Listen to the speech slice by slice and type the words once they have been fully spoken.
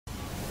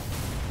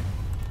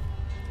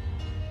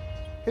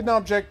Hidden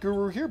Object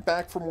Guru here,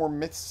 back for more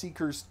Myth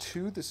Seekers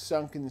 2, the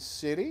Sunken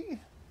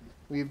City.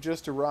 We've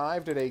just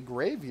arrived at a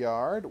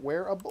graveyard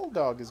where a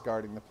bulldog is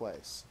guarding the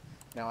place.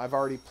 Now, I've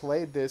already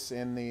played this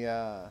in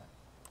the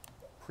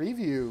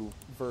preview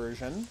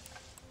version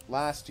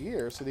last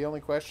year, so the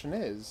only question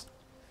is,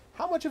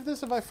 how much of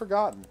this have I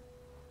forgotten?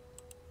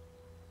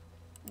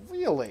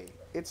 Really?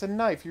 It's a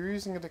knife. You're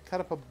using it to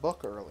cut up a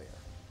book earlier.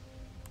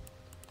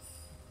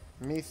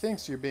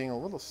 Methinks you're being a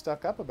little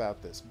stuck up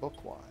about this,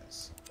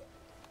 book-wise.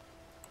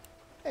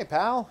 Hey,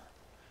 pal.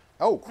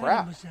 Oh,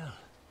 crap. Mademoiselle,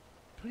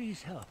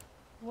 please help.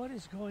 What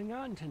is going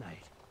on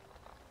tonight?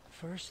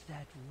 First,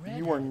 that red.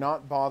 You are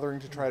not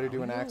bothering to try to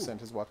do an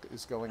accent is what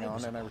is going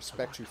on, and I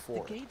respect you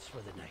for the it. gates for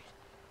the night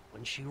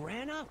when she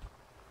ran up.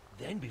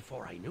 Then,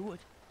 before I knew it,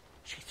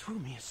 she threw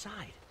me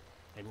aside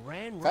and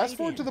ran right in. Fast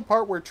forward to the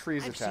part where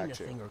trees I've attack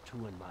seen a you. thing or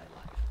two in my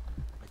life,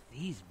 but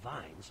these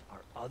vines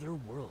are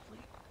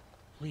otherworldly.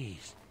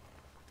 Please,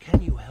 can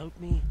you help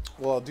me?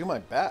 Well, I'll do my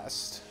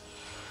best,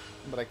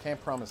 but I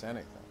can't promise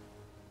anything.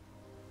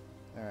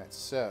 Alright,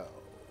 so...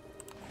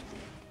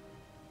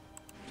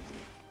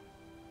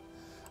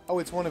 Oh,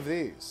 it's one of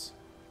these.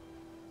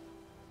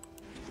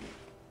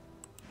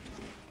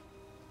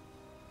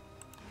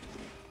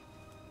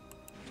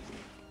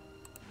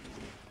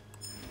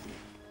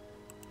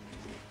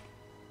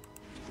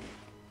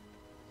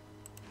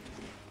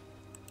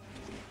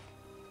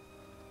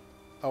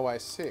 Oh, I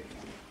see.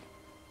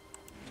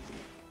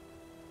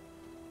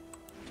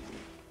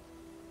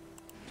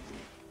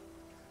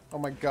 Oh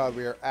my god,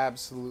 we are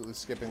absolutely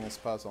skipping this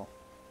puzzle.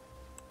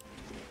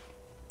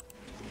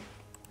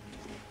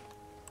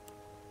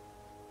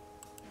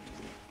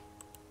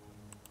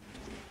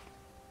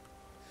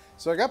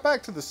 So I got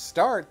back to the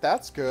start,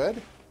 that's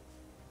good.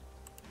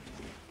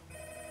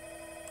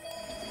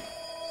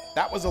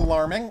 That was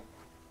alarming.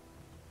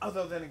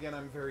 Although then again,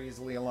 I'm very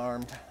easily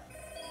alarmed.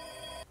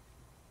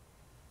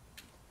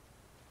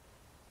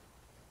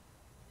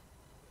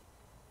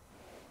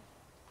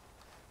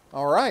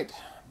 Alright,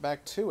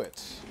 back to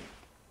it.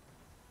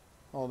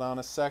 Hold on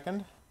a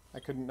second.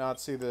 I could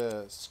not see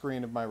the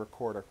screen of my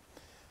recorder.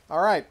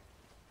 Alright.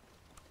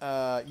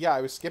 Yeah,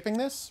 I was skipping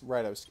this?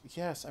 Right, I was...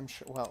 Yes, I'm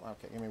sure... Well,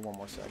 okay, give me one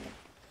more second.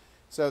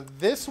 So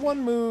this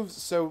one moves...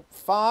 So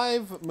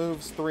 5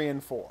 moves 3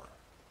 and 4.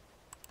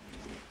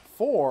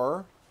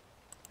 4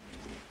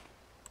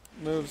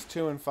 moves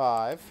 2 and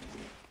 5.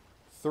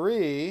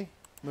 3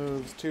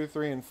 moves 2,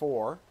 3, and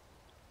 4.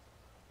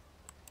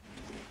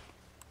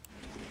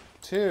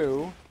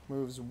 2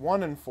 moves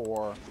 1 and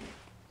 4.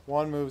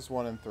 1 moves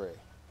 1 and 3.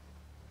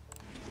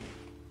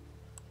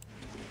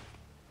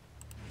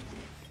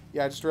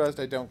 Yeah, I just realized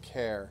I don't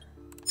care.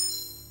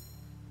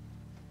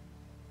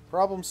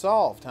 Problem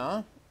solved,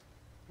 huh?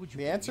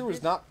 The answer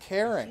was not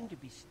caring. Seem to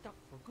be stuck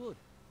for good.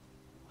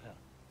 Well,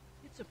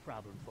 it's a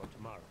problem for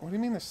tomorrow. What do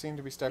you mean they seem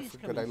to be stuck for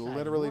good? I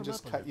literally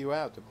just cut you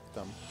out of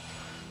them.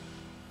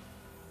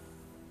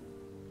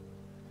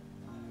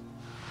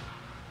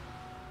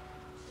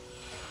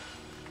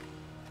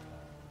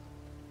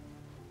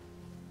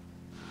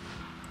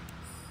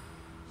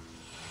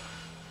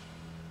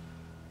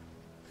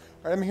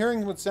 Alright, I'm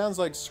hearing what sounds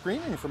like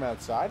screaming from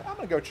outside. I'm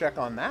gonna go check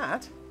on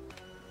that.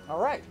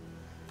 Alright.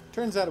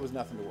 Turns out it was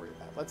nothing to worry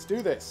about. Let's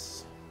do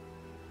this.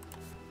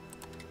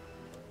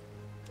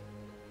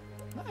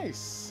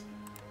 Nice.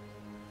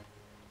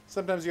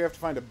 Sometimes you have to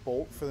find a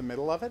bolt for the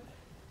middle of it.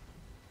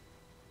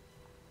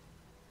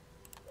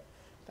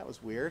 That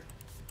was weird.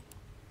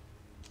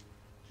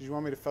 Did you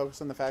want me to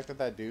focus on the fact that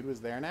that dude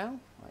was there now?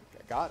 Like,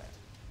 I got it.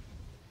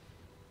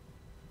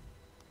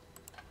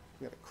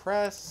 We got a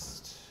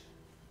crest.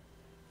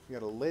 We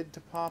got a lid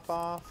to pop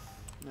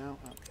off. No?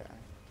 Okay.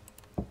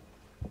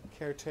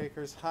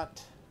 Caretaker's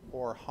hut.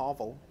 Or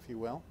hovel, if you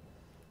will.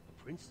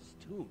 A prince's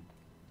tomb.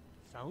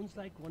 Sounds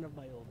like one of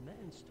my old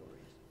man's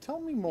stories. Tell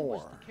me He more.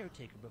 was the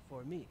caretaker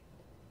before me,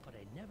 but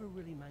I never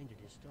really minded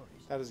his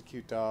stories. That is a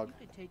cute dog.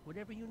 You can take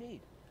whatever you need.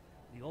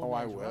 The old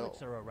man's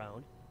relics are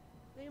around.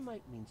 They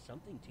might mean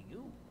something to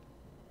you.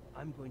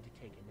 I'm going to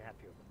take a nap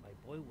here with my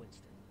boy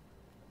Winston.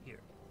 Here,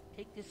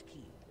 take this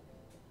key.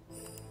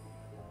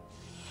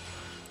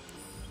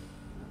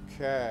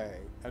 Okay,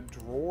 a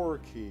drawer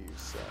key, you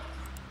say.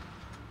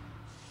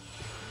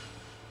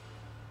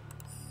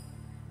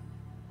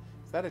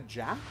 Is that a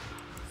jack?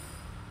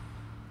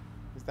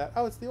 Is that...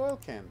 Oh, it's the oil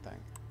can thing.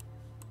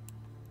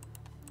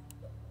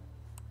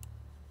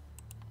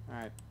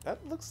 Alright,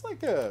 that looks like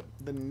the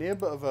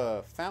nib of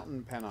a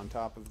fountain pen on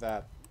top of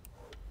that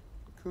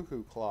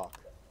cuckoo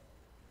clock.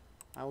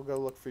 I will go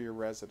look for your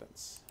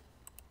residence.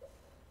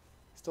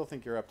 Still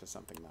think you're up to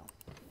something,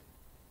 though.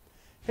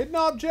 Hidden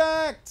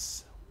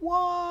objects!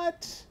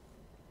 What?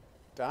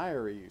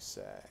 Diary, you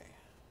say?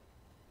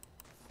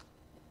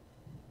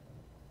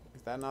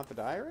 Is that not the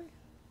diary?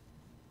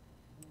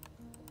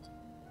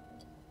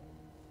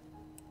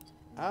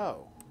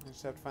 Oh, I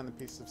just have to find the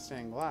piece of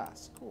stained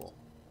glass. Cool.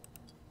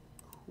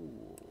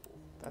 Cool.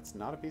 That's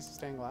not a piece of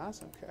stained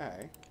glass?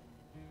 Okay.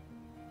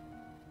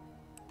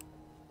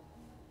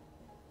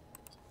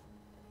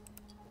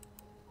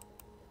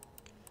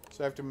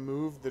 So I have to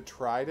move the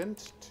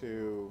trident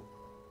to...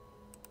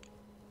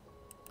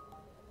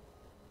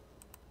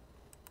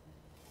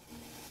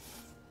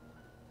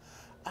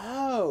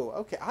 Oh,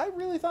 okay. I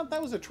really thought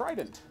that was a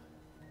trident.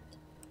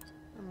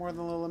 I'm more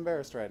than a little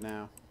embarrassed right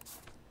now.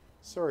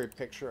 Sorry,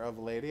 picture of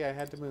lady. I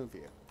had to move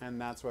you.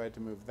 And that's why I had to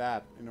move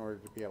that in order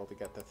to be able to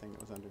get the thing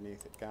that was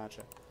underneath it.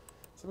 Gotcha.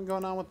 Something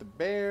going on with the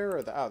bear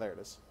or the... Oh, there it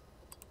is.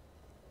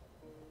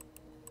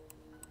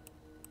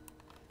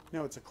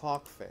 No, it's a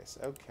clock face.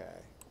 Okay.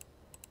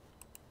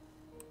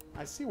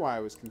 I see why I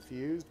was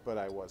confused, but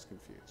I was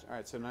confused.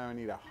 Alright, so now I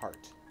need a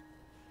heart.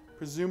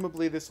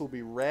 Presumably this will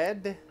be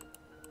red,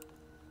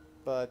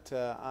 but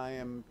I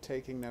am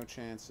taking no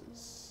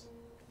chances.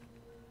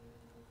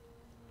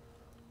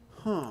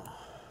 Huh.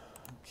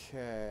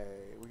 Okay.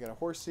 We got a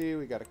horsey,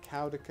 we got a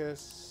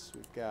caudicus,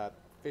 we've got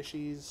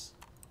fishies.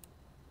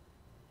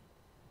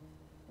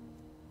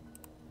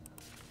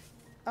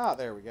 Ah,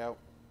 there we go.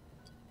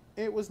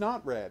 It was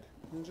not red.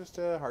 Just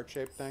a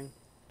heart-shaped thing.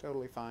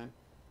 Totally fine.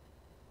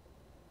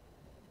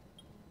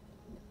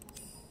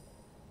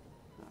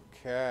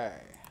 Okay.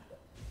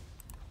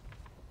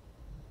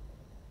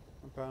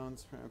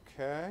 Bones.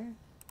 Okay.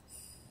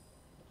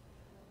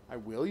 I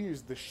will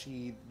use the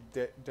sheath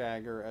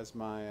dagger as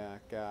my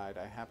guide.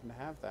 I happen to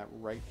have that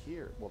right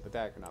here. Well, the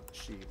dagger, not the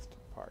sheathed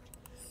part.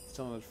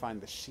 Still need to find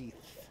the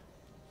sheath.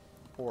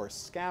 Or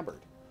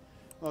scabbard.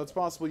 Well, it's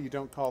possible you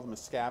don't call them a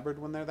scabbard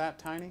when they're that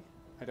tiny.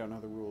 I don't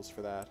know the rules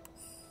for that.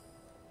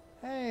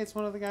 Hey, it's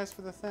one of the guys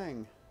for the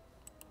thing.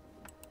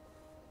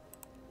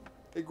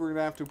 Think we're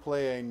gonna have to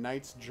play a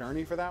knight's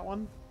journey for that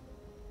one?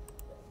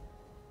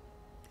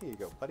 Here you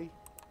go, buddy.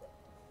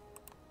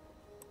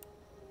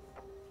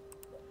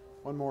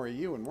 One more of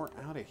you and we're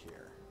out of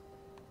here.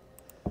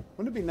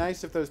 Wouldn't it be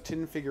nice if those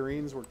tin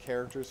figurines were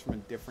characters from a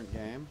different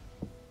game?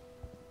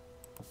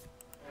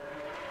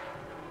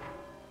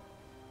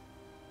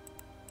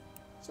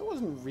 So it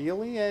wasn't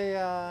really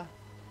a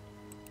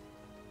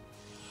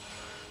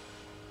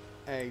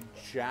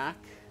jack.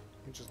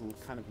 It just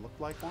kind of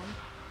looked like one.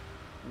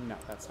 No,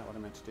 that's not what I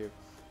meant to do.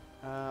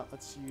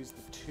 Let's use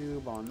the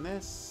tube on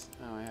this.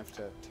 Oh, I have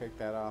to take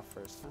that off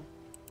first, huh?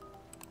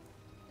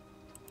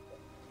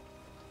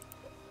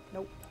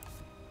 Nope.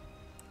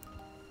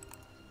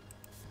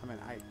 I mean,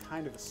 I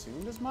kind of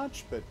assumed as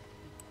much, but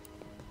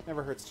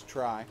never hurts to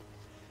try.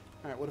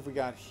 Alright, what have we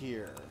got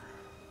here?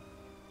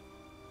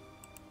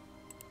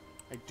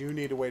 I do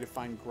need a way to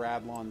find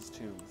Gradlon's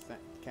tomb.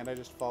 Can't I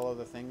just follow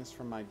the things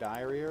from my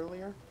diary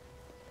earlier?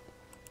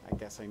 I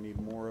guess I need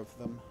more of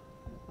them.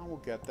 Oh, we'll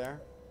get there.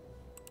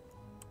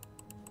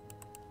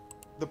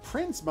 The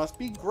prince must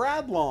be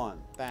Gradlon!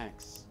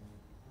 Thanks.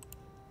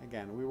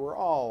 Again, we were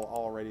all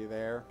already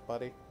there,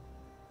 buddy.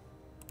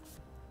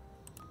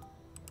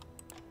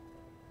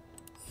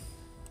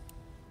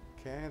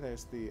 Okay,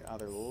 there's the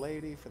other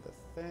lady for the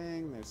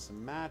thing. There's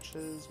some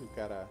matches. We've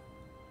got a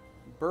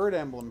bird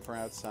emblem for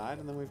outside,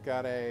 and then we've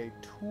got a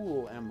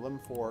tool emblem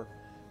for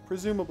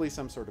presumably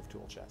some sort of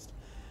tool chest.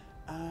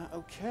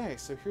 Okay,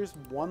 so here's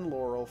one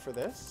laurel for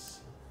this.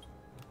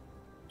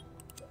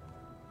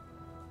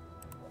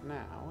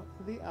 Now,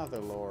 the other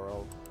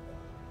laurel.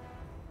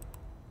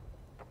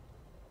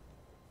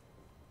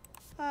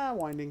 Ah,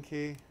 winding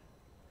key.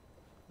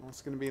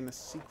 What's going to be in the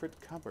secret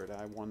cupboard,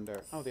 I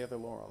wonder? Oh, the other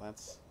laurel.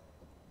 That's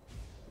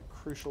a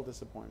crucial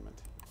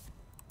disappointment.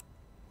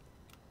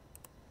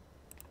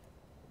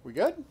 We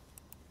good?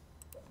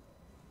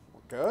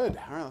 We're good.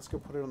 Alright, let's go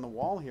put it on the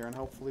wall here, and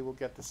hopefully we'll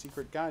get the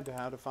secret guide to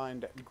how to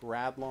find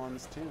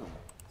Gradlon's tomb.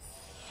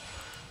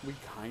 We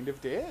kind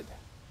of did.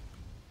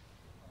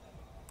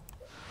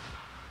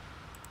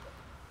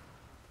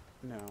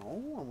 No,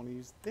 I want to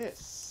use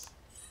this.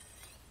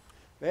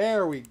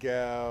 There we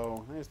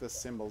go. There's the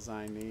symbols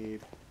I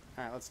need.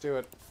 Alright, let's do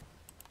it.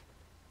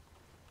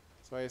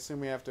 So I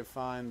assume we have to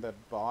find the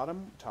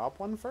top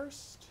one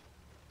first?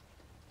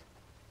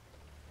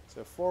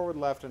 So forward,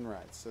 left, and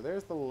right. So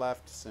there's the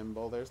left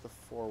symbol. There's the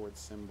forward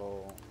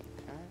symbol.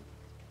 Okay.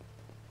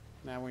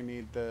 Now we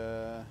need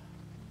the...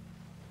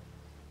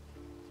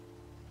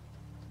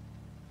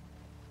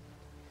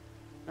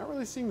 Not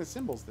really seeing the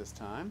symbols this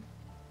time.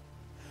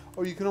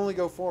 Oh, you can only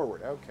go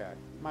forward. Okay.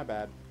 My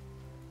bad.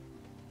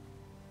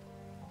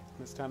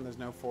 This time there's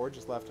no forward,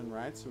 just left and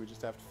right, so we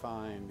just have to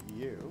find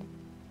you.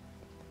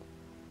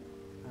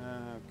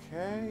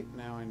 Okay.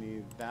 Now I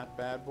need that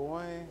bad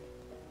boy.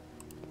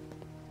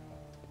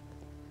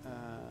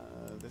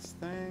 This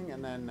thing,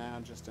 and then now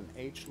just an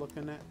H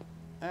looking at,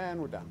 and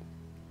we're done.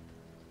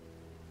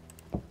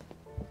 I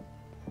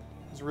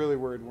was really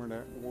worried we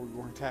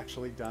weren't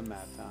actually done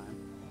that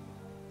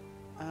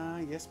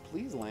time. Yes,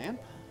 please,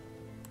 lamp.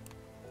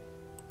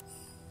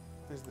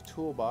 There's the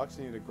toolbox.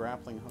 I need a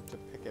grappling hook to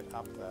pick it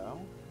up, though.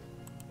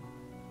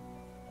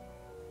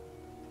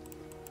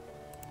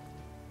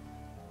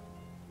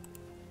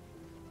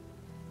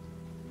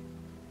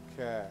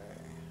 Okay.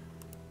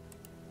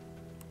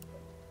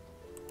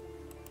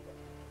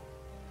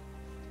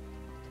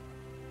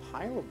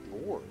 Pile of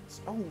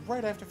boards. Oh,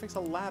 right, I have to fix a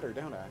ladder,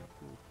 don't I?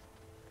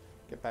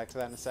 Get back to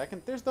that in a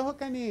second. There's the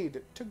hook I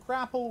need to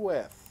grapple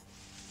with.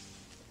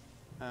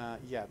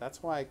 Yeah,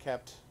 that's why I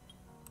kept...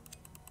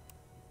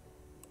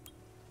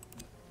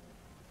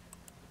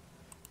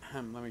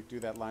 Let me do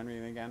that line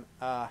reading again.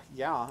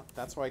 Yeah,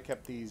 that's why I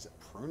kept these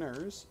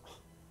pruners.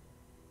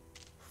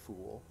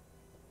 Fool.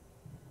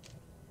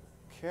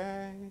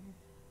 Okay.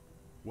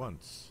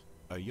 Once,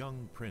 a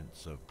young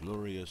prince of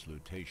glorious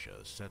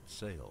Lutetia set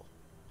sail,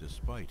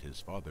 despite his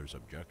father's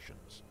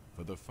objections,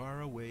 for the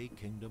faraway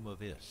kingdom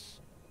of Is.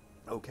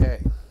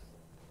 Okay.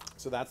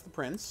 So that's the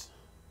prince.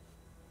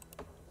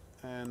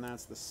 And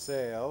that's the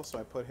sail, so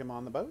I put him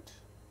on the boat.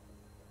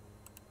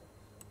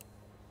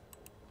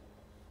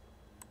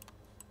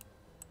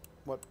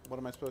 What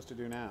am I supposed to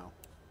do now?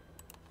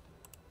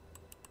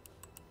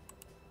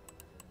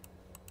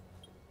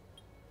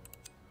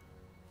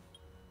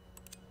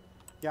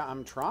 Yeah,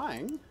 I'm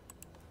trying.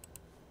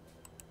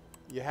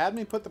 You had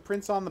me put the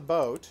prince on the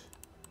boat.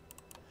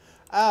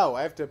 Oh,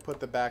 I have to put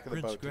the back of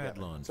the boat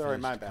together. Sorry,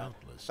 my bad.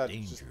 That's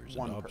just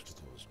one person.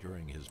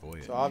 During his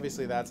voyage. So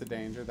obviously that's a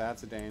danger.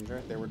 That's a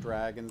danger. There were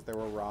dragons. There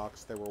were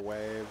rocks. There were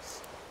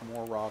waves.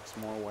 More rocks.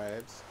 More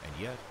waves. And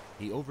yet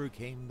he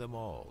overcame them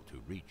all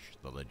to reach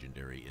the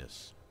legendary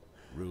Is,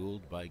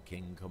 ruled by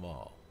King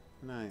Kamal.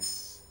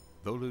 Nice.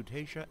 Though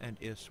Lutetia and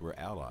Is were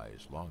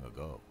allies long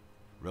ago,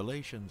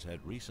 relations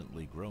had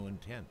recently grown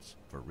tense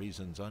for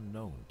reasons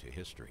unknown to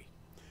history.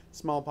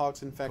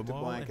 Smallpox infected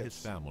Kamal blankets. and his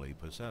family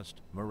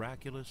possessed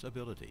miraculous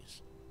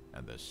abilities,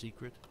 and the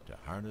secret to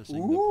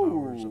harnessing Ooh. the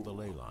powers of the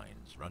ley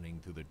lines running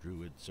through the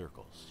druid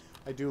circles.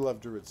 I do love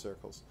druid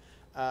circles.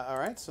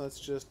 Alright, so let's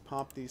just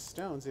pop these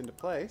stones into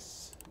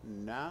place.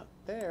 Not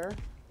there.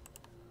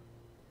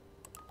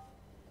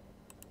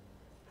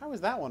 How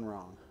is that one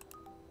wrong?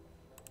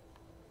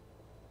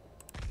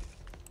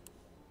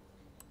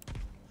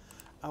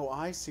 Oh,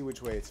 I see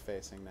which way it's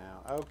facing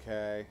now.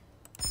 Okay.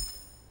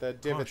 The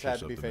divots had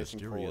to be facing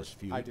forward.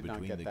 I did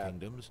not get the that.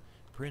 Kingdoms,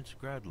 Prince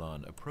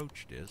Gradlon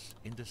approached Is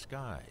in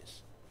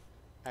disguise.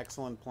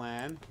 Excellent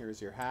plan. Here's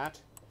your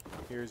hat.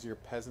 Here's your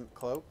peasant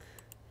cloak.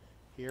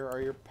 Here are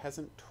your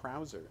peasant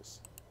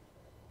trousers.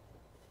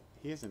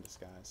 He is in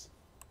disguise.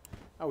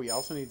 Oh, he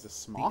also needs a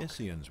smock? The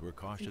Isians were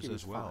cautious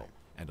as well, fine.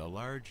 and a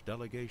large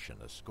delegation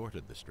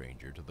escorted the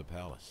stranger to the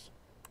palace.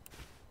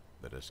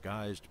 The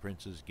disguised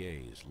prince's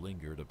gaze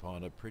lingered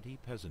upon a pretty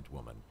peasant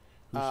woman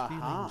whose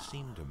feelings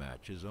seemed to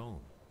match his own.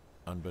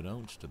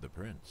 Unbeknownst to the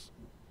prince,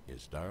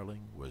 his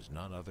darling was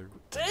none other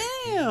than the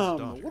king's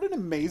daughter. What an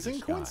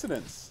amazing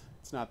coincidence.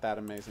 It's not that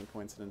amazing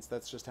coincidence.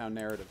 That's just how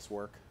narratives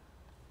work.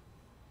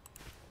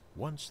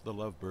 Once the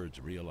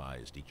lovebirds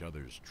realized each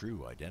other's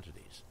true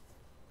identities,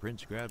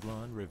 Prince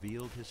Gradlon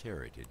revealed his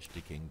heritage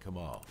to King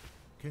Kamal.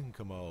 King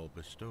Kamal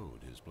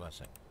bestowed his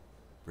blessing,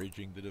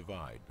 bridging the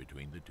divide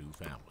between the two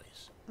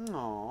families.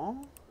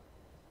 Aww.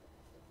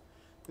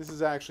 This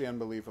is actually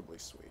unbelievably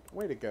sweet.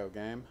 Way to go,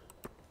 game.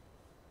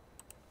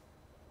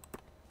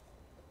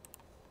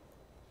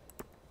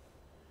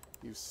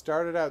 You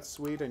started out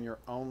sweet and you're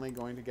only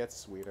going to get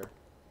sweeter.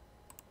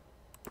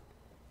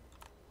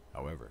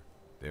 However,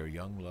 their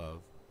young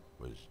love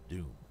was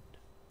doomed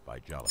by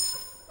jealousy.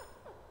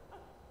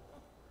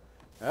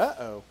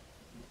 Uh-oh.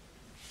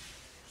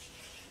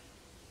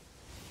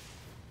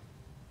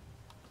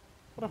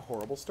 What a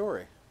horrible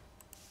story.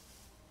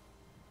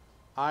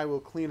 I will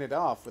clean it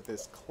off with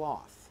this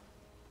cloth.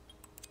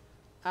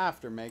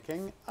 After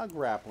making a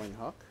grappling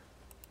hook.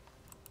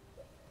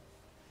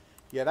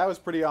 Yeah, that was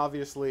pretty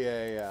obviously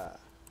a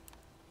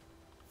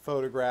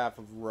photograph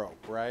of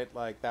rope, right?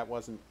 Like, that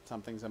wasn't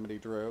something somebody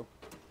drew.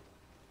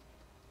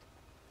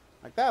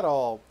 Like, that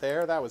all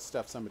there, that was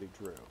stuff somebody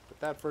drew. But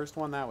that first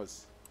one, that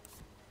was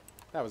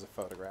a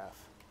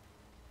photograph.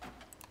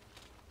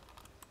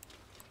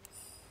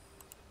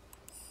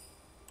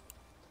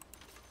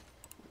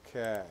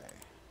 Okay.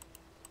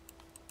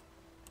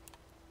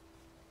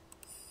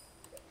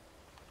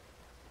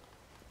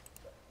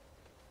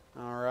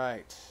 All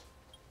right.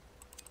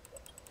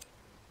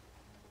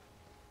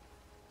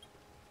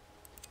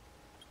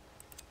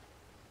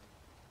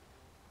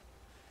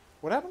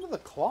 What happened to the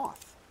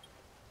cloth?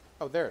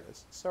 Oh, there it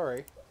is.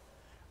 Sorry.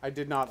 I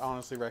did not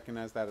honestly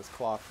recognize that as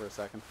cloth for a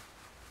second.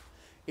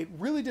 It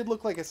really did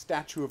look like a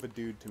statue of a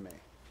dude to me.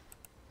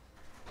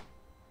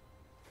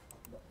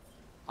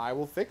 I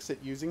will fix it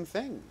using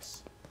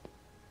things.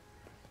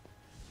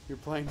 You're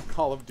playing the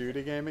Call of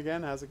Duty game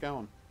again? How's it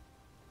going?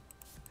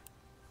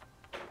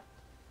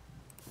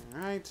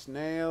 Alright,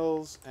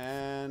 nails,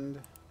 and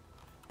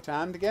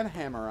time to get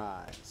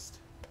hammerized.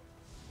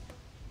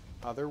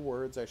 Other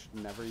words I should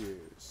never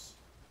use.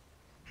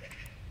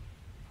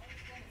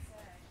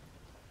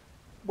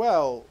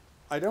 Well,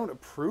 I don't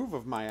approve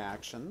of my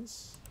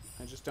actions.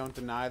 I just don't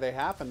deny they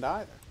happened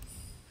either.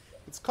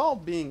 It's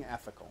called being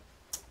ethical.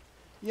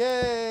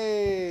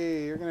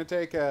 Yay! You're going to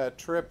take a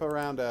trip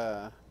around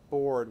a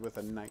board with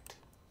a knight.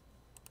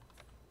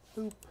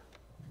 Boop.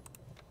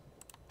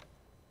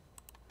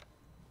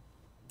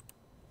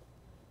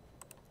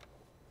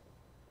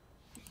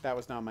 That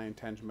was not my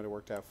intention, but it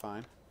worked out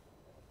fine.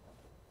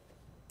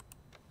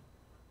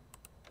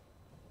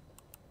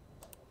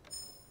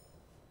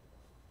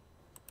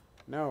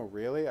 No,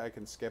 really? I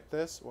can skip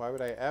this? Why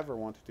would I ever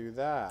want to do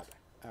that?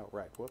 Oh,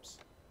 right. Whoops.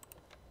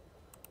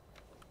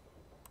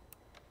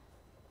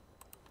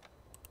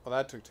 Well,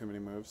 that took too many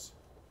moves.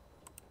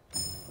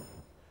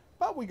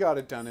 But we got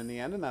it done in the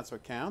end, and that's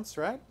what counts,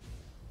 right?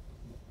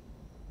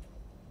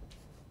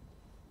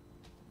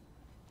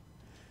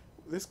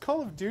 This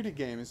Call of Duty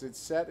game, is it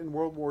set in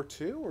World War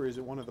II, or is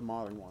it one of the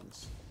modern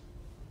ones?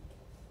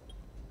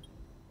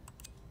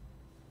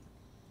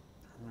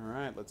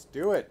 Alright, let's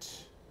do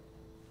it.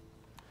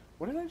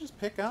 What did I just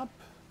pick up?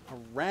 A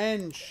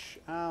wrench.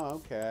 Oh,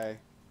 okay.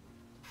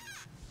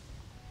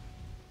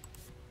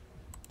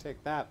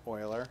 Take that,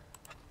 oiler.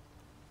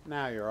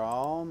 Now you're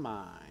all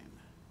mine.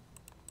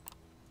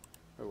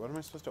 Wait, what am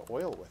I supposed to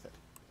oil with it?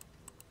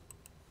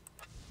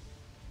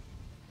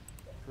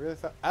 I really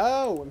thought...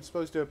 Oh! I'm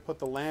supposed to put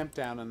the lamp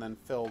down and then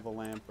fill the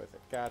lamp with it.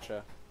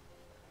 Gotcha.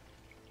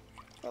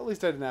 Well, at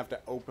least I didn't have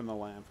to open the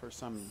lamp or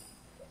some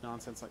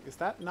nonsense like... Is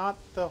that not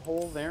the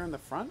hole there in the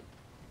front?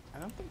 I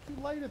don't think he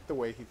lit it the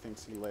way he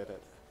thinks he lit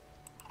it.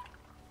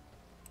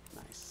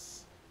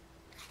 Nice.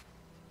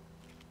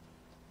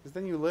 Because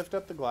then you lift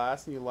up the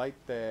glass and you light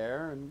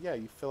there, and yeah,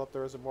 you fill up the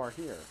reservoir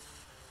here.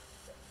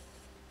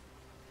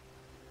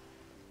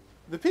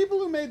 The people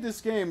who made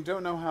this game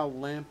don't know how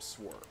lamps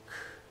work.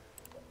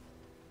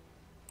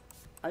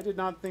 I did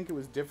not think it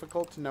was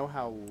difficult to know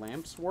how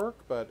lamps work,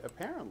 but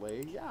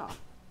apparently, yeah.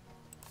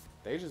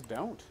 They just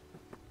don't.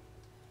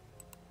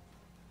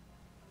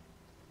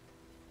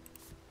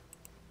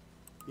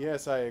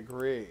 Yes, I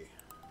agree.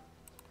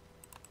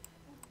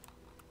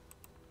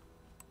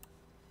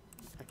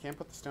 I can't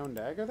put the stone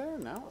dagger there?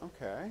 No?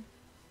 Okay.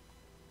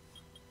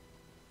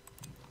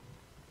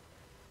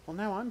 Well,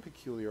 now I'm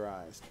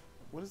peculiarized.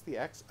 What is the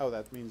X? Oh,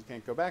 that means you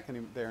can't go back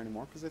there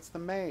anymore because it's the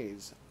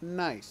maze.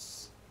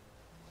 Nice.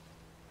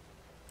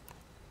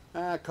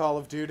 Ah, Call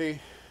of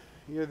Duty.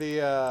 You're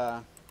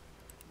the,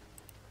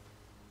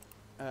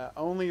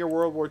 only your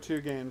World War II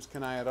games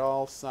can I at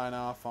all sign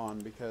off on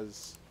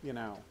because, you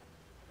know,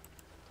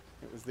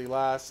 it was the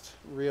last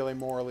really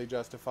morally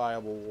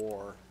justifiable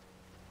war.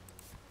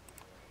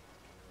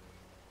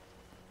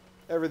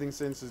 Everything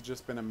since has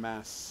just been a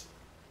mess.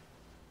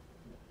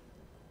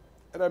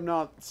 And I'm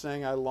not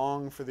saying I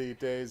long for the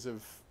days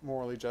of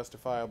morally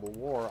justifiable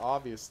war.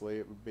 Obviously,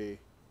 it would be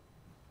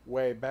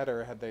way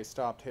better had they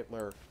stopped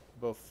Hitler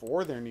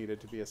before there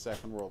needed to be a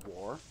Second World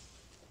War.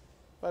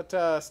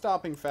 But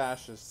stopping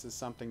fascists is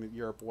something that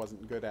Europe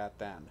wasn't good at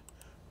then.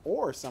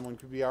 Or someone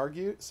could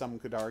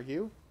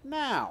argue,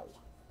 now.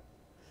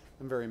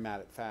 I'm very mad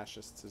at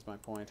fascists, is my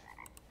point.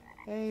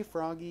 Hey,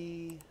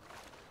 Froggy.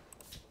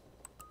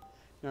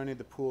 You don't need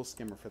the pool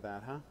skimmer for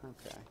that, huh?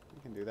 Okay,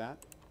 we can do that.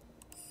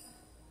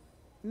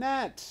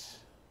 Net!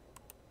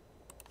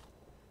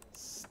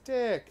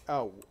 Stick!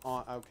 Oh,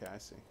 okay, I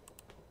see.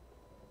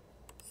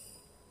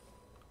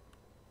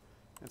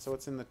 And so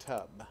what's in the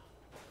tub?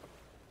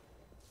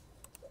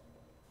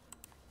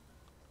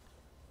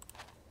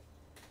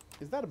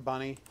 Is that a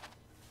bunny?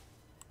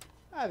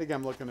 I think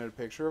I'm looking at a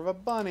picture of a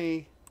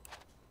bunny.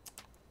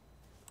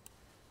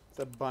 It's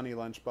a bunny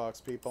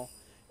lunchbox, people.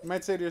 You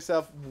might say to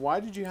yourself,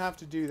 why did you have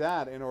to do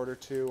that in order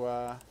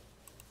to,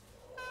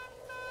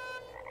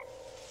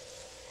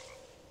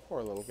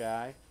 poor little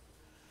guy.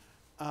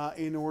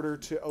 In order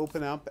to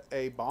open up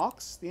a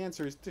box? The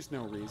answer is there's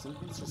no reason.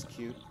 It's just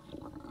cute.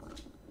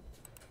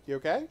 You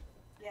okay?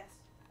 Yes.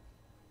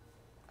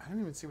 I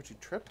didn't even see what you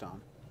tripped on.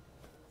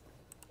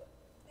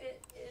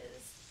 It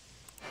is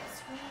a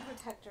screen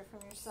protector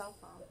from your cell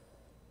phone.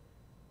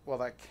 Well,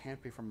 that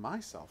can't be from my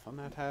cell phone.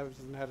 That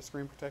hasn't had a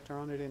screen protector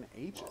on it in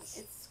ages. It's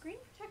a screen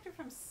protector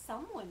from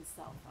someone's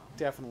cell phone.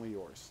 Definitely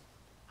yours.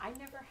 I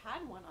never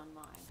had one on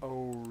mine.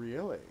 Oh,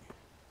 really?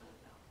 I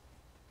don't know.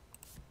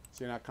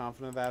 So you're not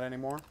confident of that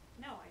anymore?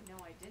 No, I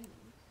know I didn't.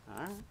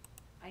 Alright.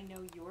 I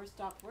know yours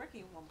stopped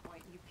working at one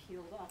point. You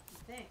peeled off the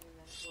thing and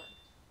then it worked.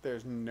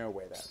 There's no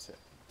way that's it.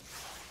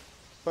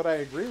 But I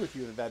agree with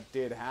you that that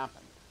did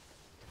happen.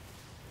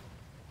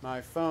 My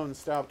phone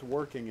stopped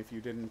working if you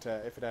didn't,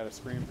 if it had a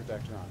screen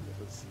protector on it.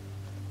 It was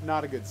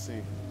not a good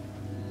scene.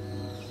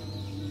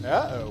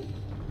 Uh-oh.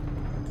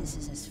 This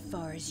is as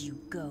far as you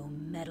go,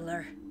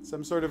 meddler.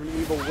 Some sort of an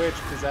evil witch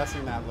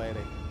possessing that lady.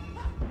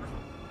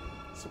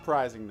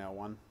 Surprising no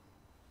one.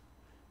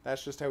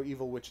 That's just how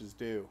evil witches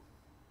do.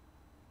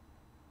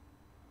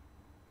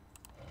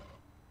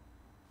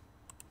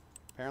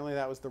 Apparently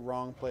that was the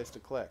wrong place to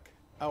click.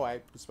 Oh, I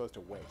was supposed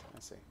to wait. I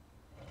see.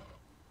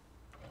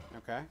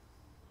 Okay.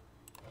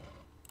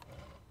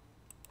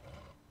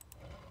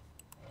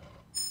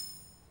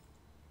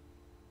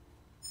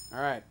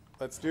 Alright,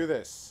 let's do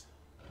this.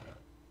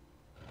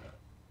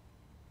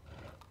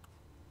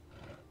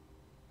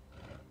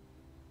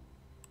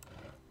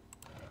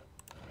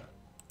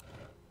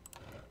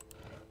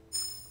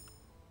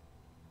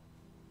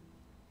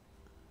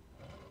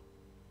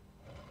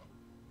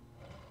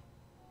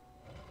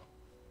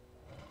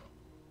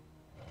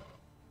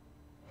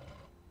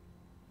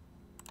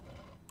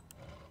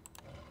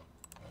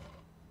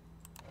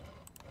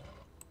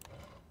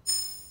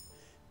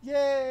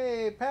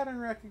 Yay! Pattern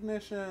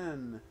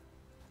recognition!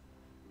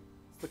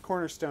 the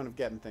cornerstone of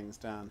getting things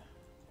done.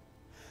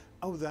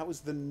 Oh, that was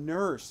the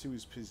nurse who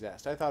was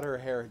possessed. I thought her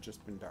hair had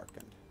just been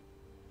darkened.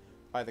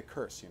 By the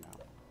curse, you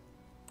know.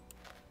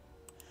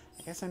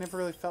 I guess I never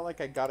really felt like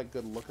I got a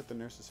good look at the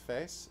nurse's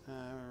face.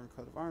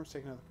 Coat of arms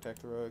taken out to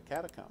protect the royal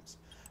catacombs.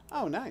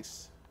 Oh,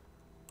 nice.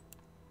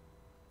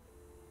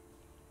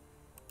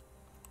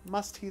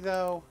 Must he,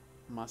 though?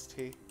 Must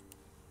he?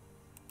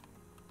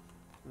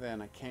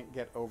 Then I can't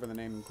get over the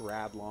name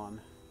Gradlon.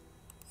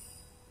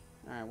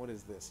 Alright, what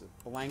is this?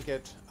 A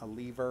blanket, a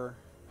lever.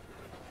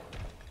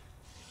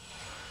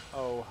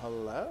 Oh,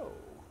 hello.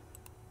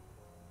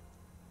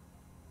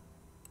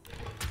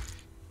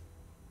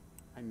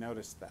 I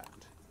noticed that.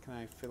 Can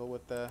I fiddle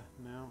with the...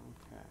 No?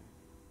 Okay.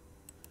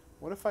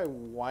 What if I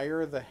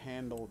wire the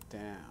handle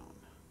down?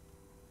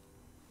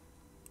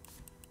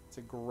 It's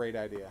a great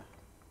idea.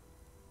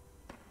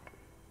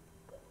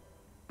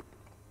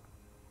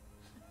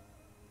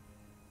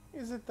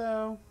 Is it,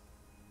 though?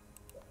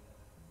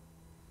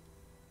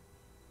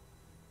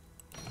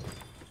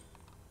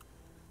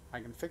 I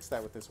can fix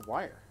that with this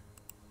wire.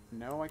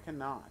 No, I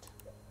cannot.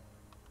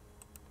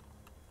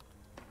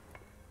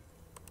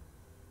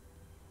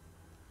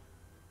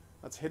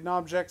 Let's hidden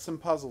objects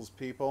and puzzles,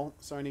 people.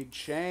 So I need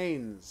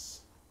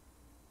chains.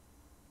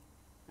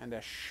 And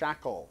a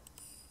shackle.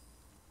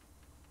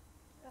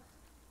 Ugh.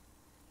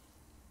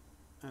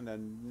 And a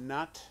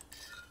nut.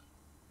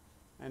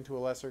 And to a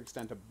lesser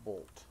extent, a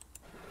bolt.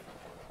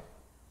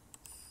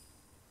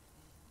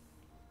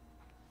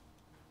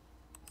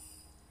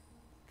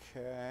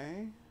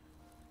 Okay.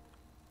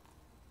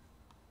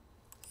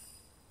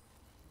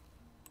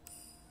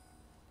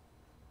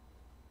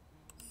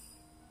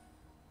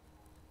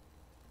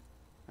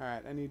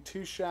 Alright, I need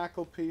 2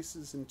 shackle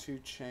pieces and 2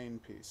 chain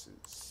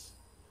pieces.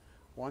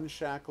 1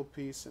 shackle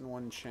piece and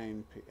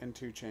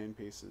 2 chain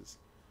pieces.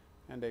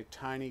 And a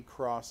tiny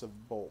cross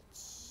of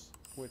bolts,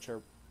 which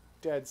are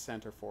dead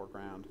center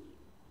foreground.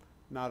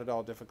 Not at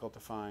all difficult to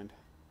find.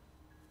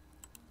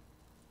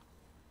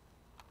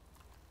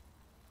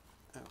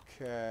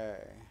 Okay.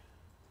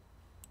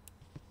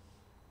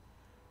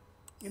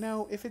 You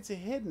know, if it's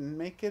hidden,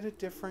 make it a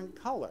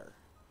different color.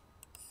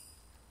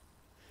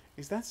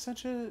 Is that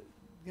such a,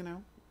 you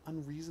know,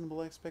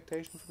 unreasonable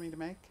expectation for me to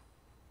make?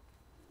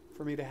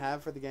 For me to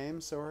have for the game,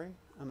 sorry?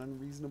 An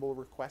unreasonable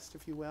request,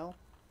 if you will?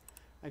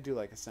 I do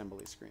like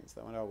assembly screens,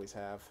 though, and I always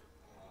have.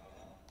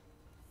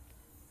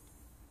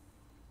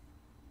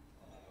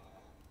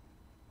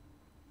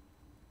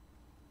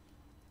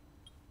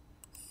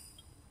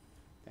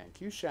 Thank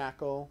you,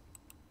 Shackle.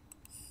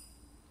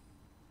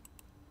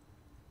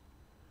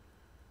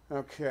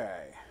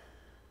 Okay.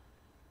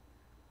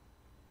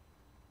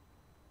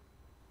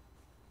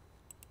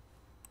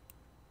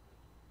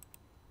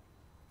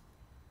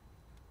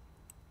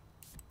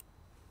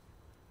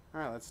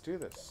 Alright, let's do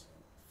this.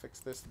 Fix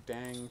this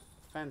dang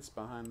fence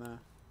behind the...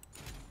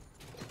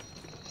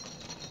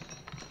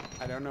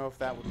 I don't know if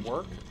that would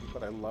work,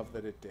 but I love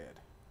that it did.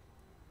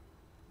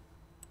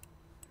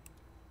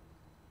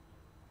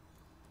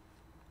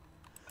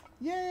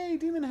 Yay,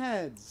 demon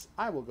heads!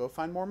 I will go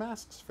find more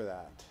masks for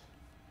that.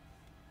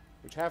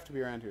 Which have to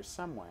be around here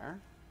somewhere.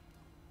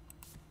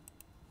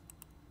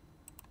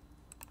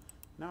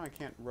 No, I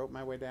can't rope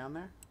my way down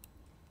there?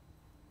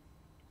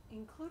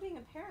 Including,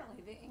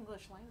 apparently, the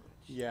English language.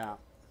 Yeah.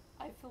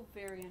 I feel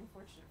very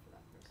unfortunate for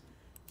that person.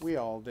 We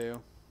all do.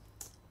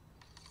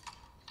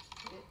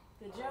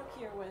 The joke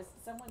here was,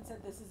 someone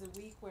said this is a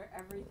week where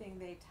everything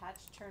they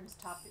touch turns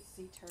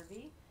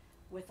topsy-turvy,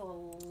 with a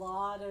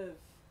lot of...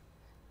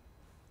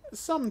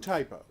 Some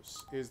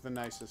typos is the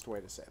nicest way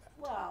to say that.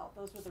 Well,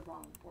 those were the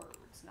wrong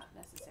words, not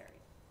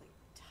necessarily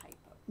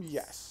typos.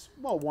 Yes.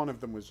 Well, one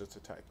of them was just a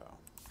typo.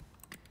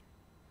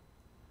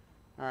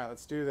 Alright,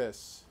 let's do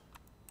this.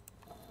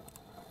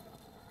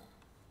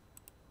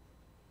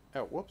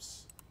 Oh,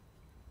 whoops.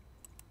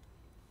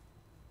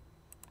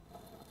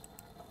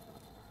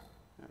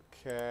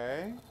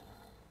 Okay.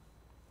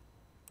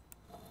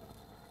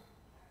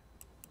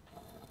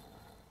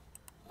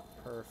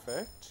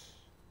 Perfect.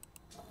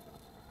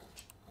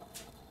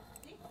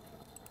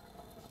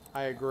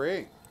 I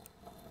agree.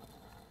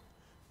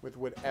 With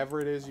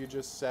whatever it is you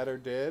just said or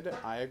did,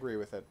 I agree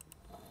with it.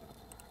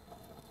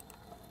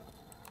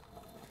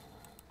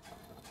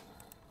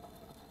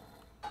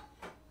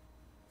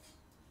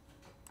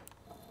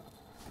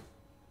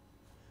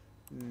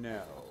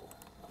 No.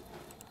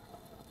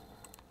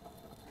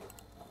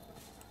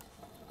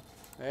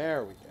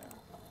 There we go.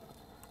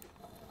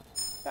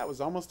 That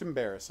was almost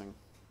embarrassing.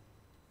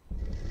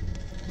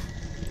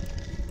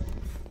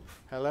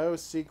 Hello,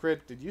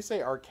 secret. Did you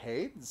say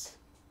arcades?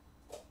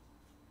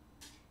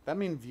 That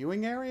mean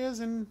viewing areas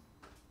in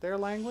their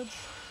language?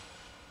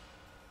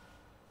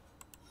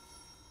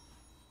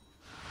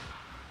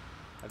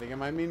 I think it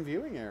might mean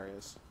viewing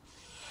areas.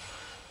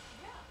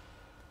 Yeah.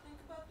 Think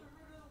about the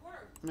root of the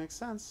word. Makes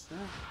sense, yeah.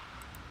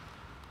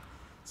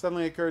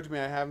 Suddenly occurred to me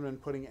I haven't been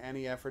putting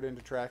any effort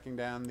into tracking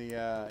down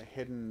the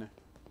hidden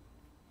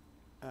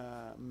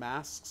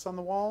masks on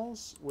the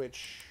walls,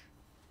 which...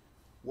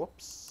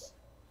 Whoops.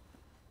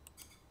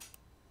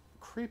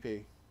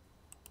 creepy.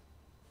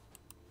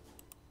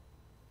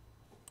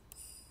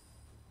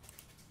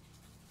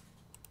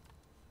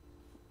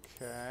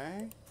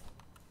 Okay.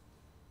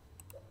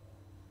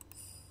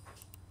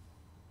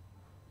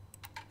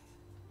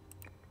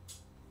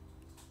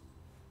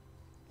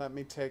 Let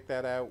me take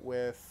that out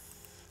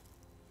with...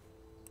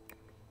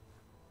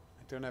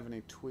 I don't have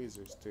any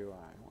tweezers, do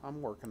I?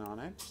 I'm working on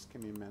it. Just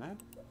give me a minute.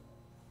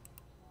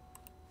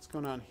 What's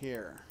going on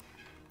here?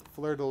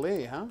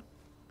 Fleur-de-lis, huh?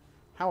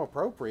 How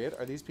appropriate.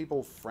 Are these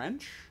people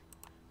French?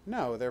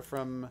 No, they're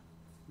from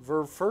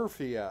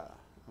Verfurfia.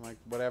 Like,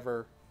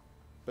 whatever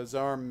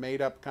bizarre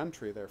made-up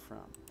country they're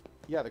from.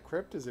 Yeah, the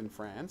crypt is in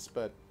France,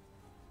 but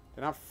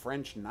they're not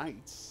French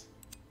knights.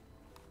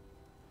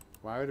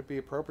 Why would it be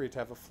appropriate to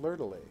have a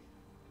fleur-de-lis?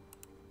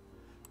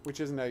 Which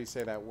isn't how you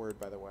say that word,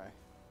 by the way.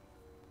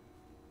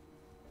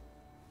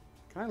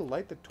 Can I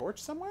light the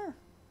torch somewhere?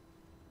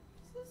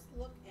 Does this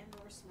look and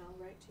or smell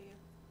right to you?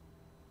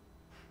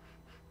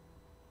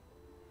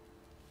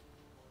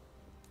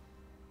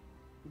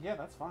 Yeah,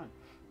 that's fine.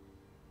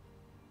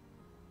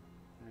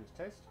 There's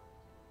taste.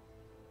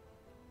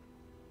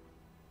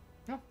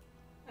 Yeah.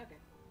 Okay.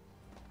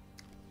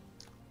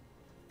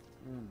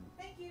 Mm.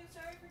 Thank you.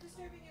 Sorry for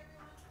disturbing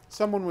everyone.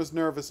 Someone was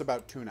nervous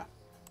about tuna.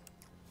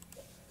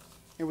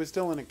 It was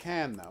still in a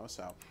can, though,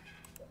 so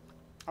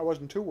I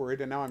wasn't too worried,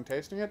 and now I'm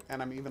tasting it,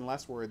 and I'm even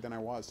less worried than I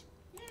was.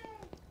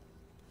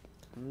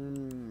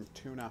 Mmm,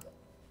 tuna.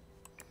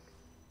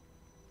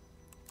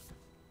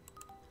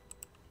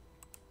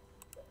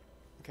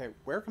 Okay,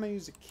 where can I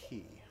use a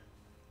key?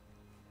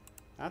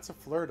 That's a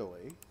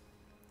fleur-de-lis.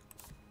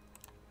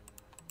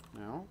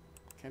 No.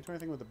 Can't do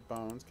anything with the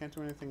bones. Can't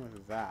do anything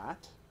with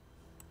that.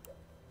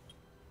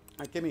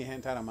 Give me a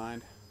hint, I don't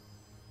mind.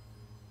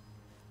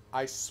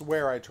 I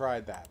swear I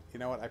tried that. You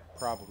know what? I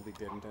probably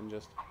didn't and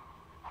just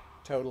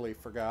totally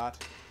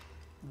forgot.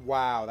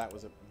 Wow, that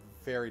was a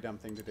very dumb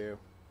thing to do.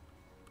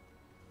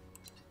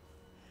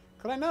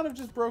 Could I not have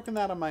just broken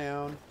that on my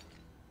own?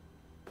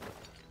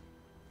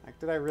 Like,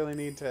 did I really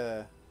need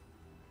to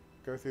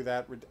go through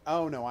that?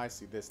 Oh, no, I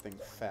see. This thing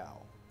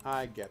fell.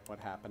 I get what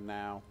happened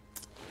now.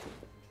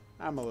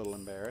 I'm a little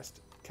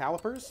embarrassed.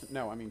 Calipers?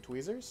 No, I mean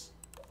tweezers.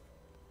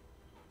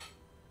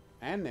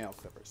 And nail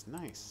clippers.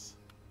 Nice.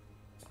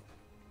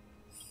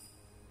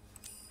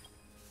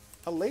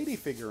 A lady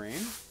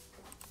figurine.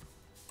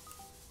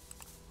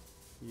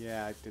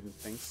 Yeah, I didn't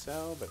think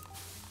so, but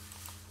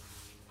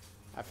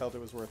I felt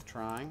it was worth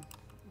trying.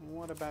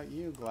 What about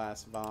you,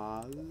 glass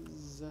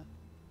vase?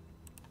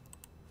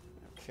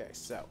 Okay,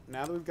 so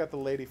now that we've got the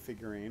lady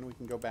figurine, we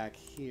can go back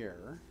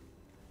here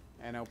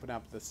and open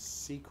up the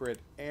secret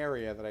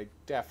area that I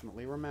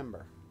definitely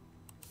remember.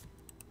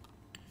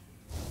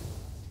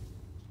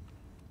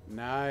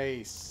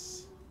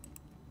 Nice.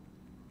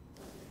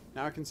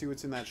 Now I can see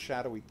what's in that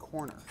shadowy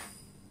corner.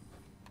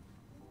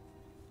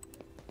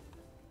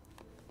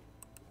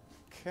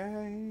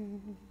 Okay.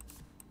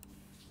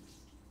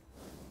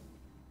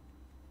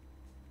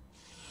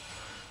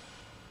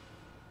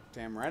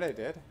 Damn right I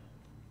did.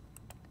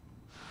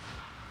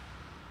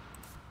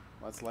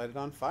 Let's light it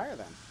on fire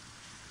then.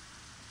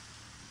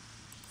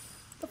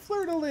 The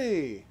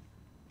fleur-de-lis!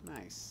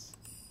 Nice.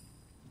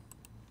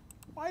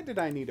 Why did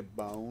I need a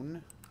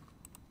bone?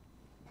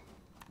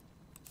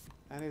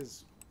 That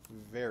is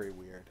very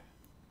weird.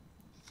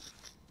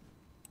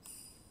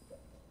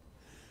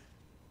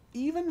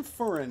 Even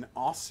for an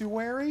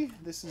ossuary,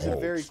 this is a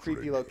very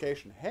creepy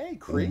location. Hey,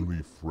 creep!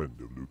 Only friend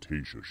of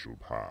Lutetia shall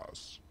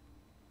pass.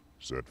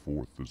 Set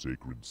forth the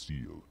sacred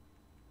seal,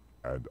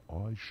 and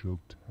I shall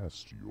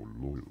test your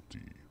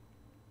loyalty.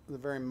 The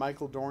very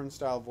Michael Dorn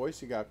style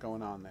voice you got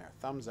going on there.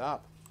 Thumbs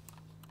up.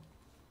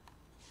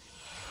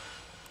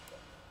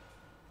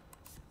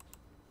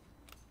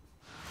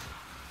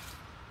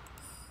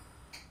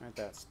 Alright,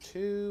 that's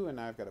 2, and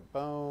now I've got a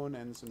bone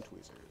and some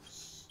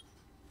tweezers.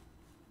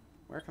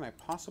 Where can I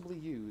possibly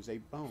use a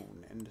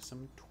bone and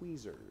some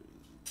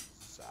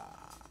tweezers?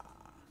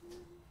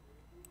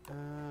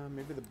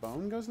 Maybe the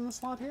bone goes in the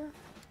slot here?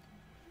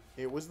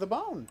 It was the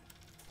bone.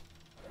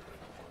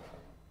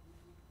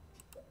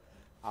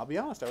 I'll be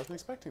honest, I wasn't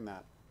expecting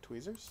that.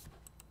 Tweezers?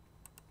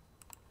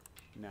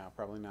 No,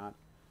 probably not.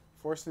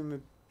 Forcing the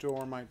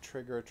door might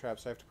trigger a trap,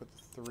 so I have to put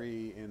the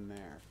 3 in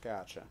there.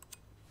 Gotcha.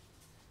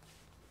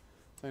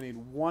 So I need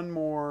one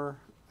more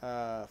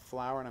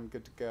flower and I'm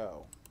good to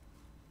go.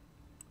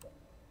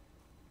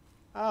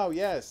 Oh,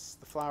 yes!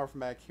 The flower from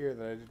back here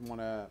that I didn't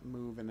want to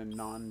move in a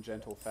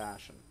non-gentle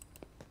fashion.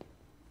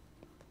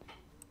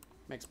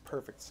 Makes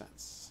perfect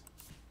sense.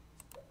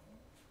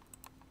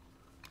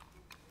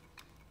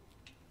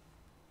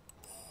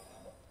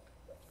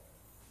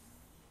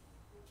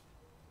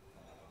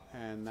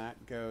 And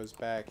that goes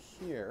back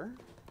here,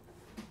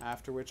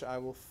 after which I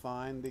will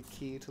find the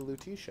key to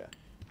Lutetia.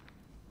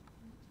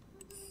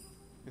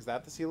 Is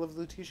that the seal of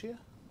Lutetia?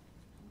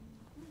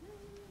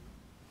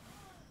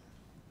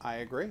 I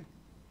agree.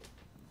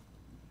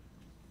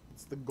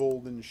 It's the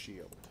golden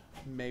shield.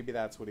 Maybe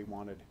that's what he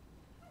wanted.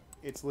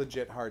 It's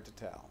legit hard to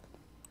tell.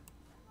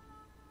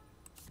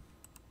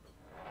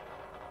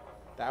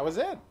 That was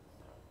it.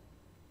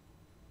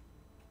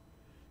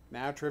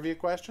 Now trivia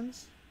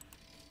questions.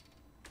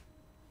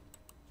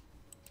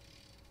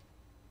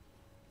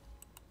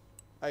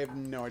 I have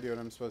no idea what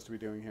I'm supposed to be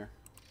doing here.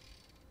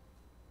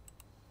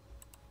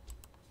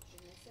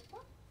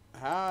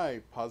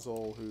 Hi,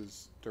 puzzle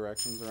whose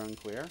directions are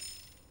unclear.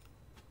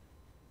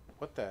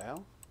 What the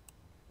hell?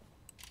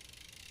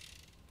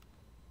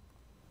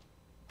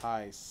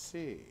 I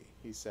see,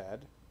 he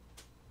said,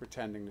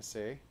 pretending to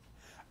see.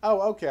 Oh,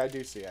 okay, I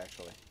do see,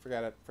 actually.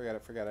 Forget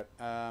it.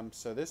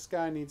 So this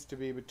guy needs to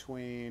be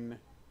between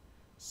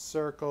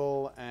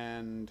circle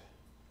and...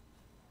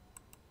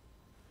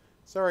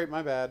 Sorry,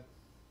 my bad.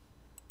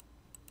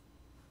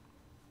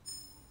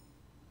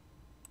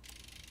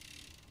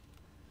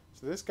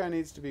 So this guy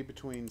needs to be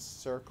between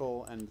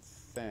circle and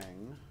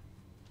thing.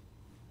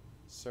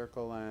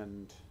 Circle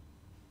and...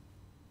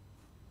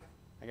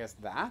 I guess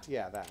that?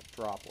 Yeah, that.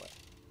 Droplet.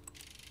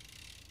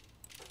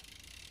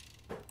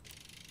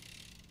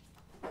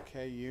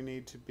 Okay, you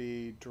need to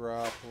be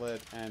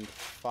droplet and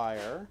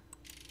fire.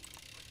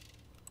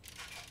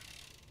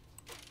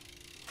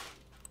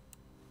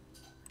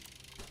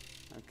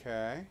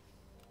 Okay.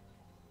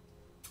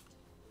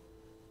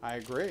 I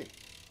agree.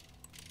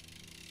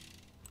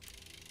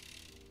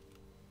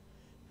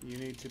 You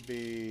need to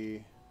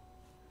be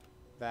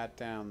that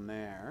down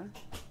there.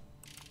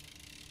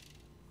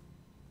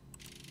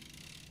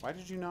 Why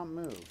did you not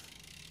move?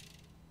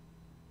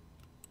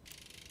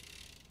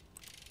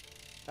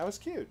 That was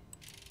cute.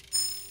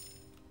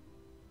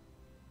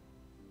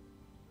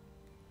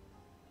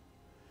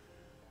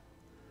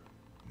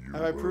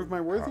 Have I proved my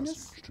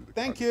worthiness?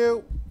 Thank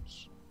you!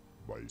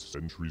 My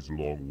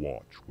centuries-long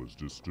watch was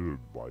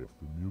disturbed by a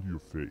familiar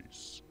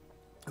face.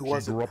 Who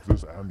was it? She dropped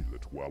this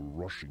amulet while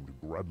rushing to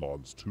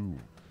Gradlon's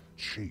tomb,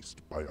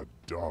 chased by a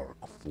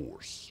dark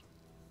force.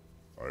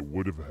 I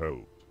would have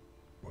helped,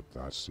 but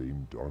that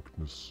same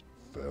darkness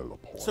fell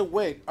upon So me.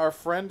 wait, our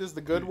friend is the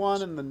good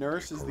one and the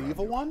nurse is the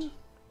evil one?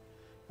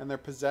 And they're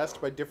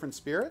possessed by different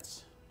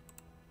spirits?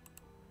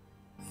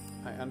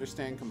 I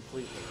understand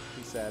completely,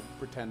 he said,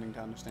 pretending to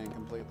understand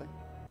completely.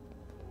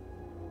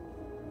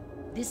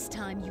 This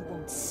time you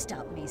won't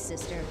stop me,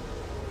 sister.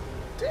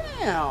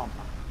 Damn!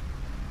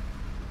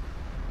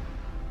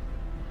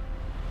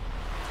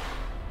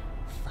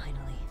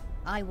 Finally,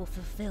 I will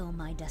fulfill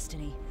my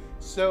destiny.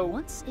 So...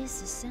 Once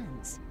Ys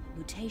ascends,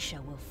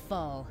 Lutetia will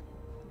fall.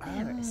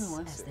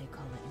 Varys, as they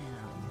call it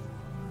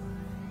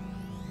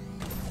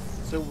now.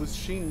 So was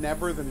she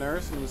never the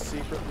nurse and was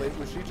secretly...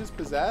 Was she just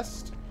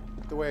possessed?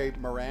 The way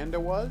Miranda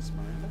was?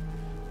 Miranda?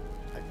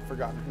 I've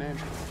forgotten her name.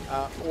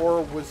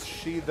 Or was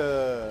she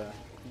the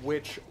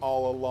witch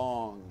all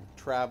along?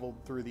 Traveled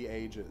through the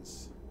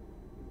ages?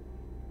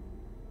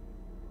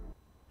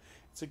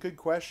 It's a good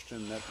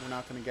question that we're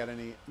not going to get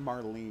any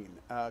Marlene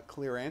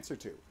clear answer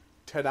to.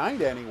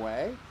 Tonight,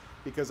 anyway,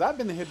 because I've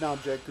been the Hidden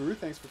Object Guru.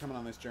 Thanks for coming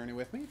on this journey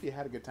with me. If you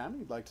had a good time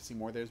and you'd like to see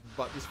more, there's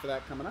buttons for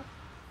that coming up.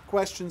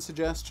 Questions,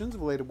 suggestions,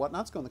 related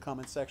whatnots, go in the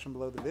comments section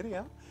below the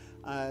video.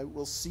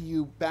 We'll see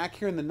you back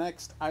here in the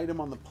next item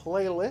on the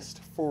playlist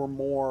for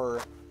more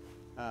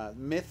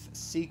Myth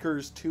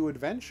Seekers 2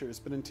 adventures.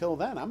 But until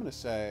then, I'm going to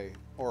say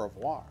au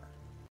revoir.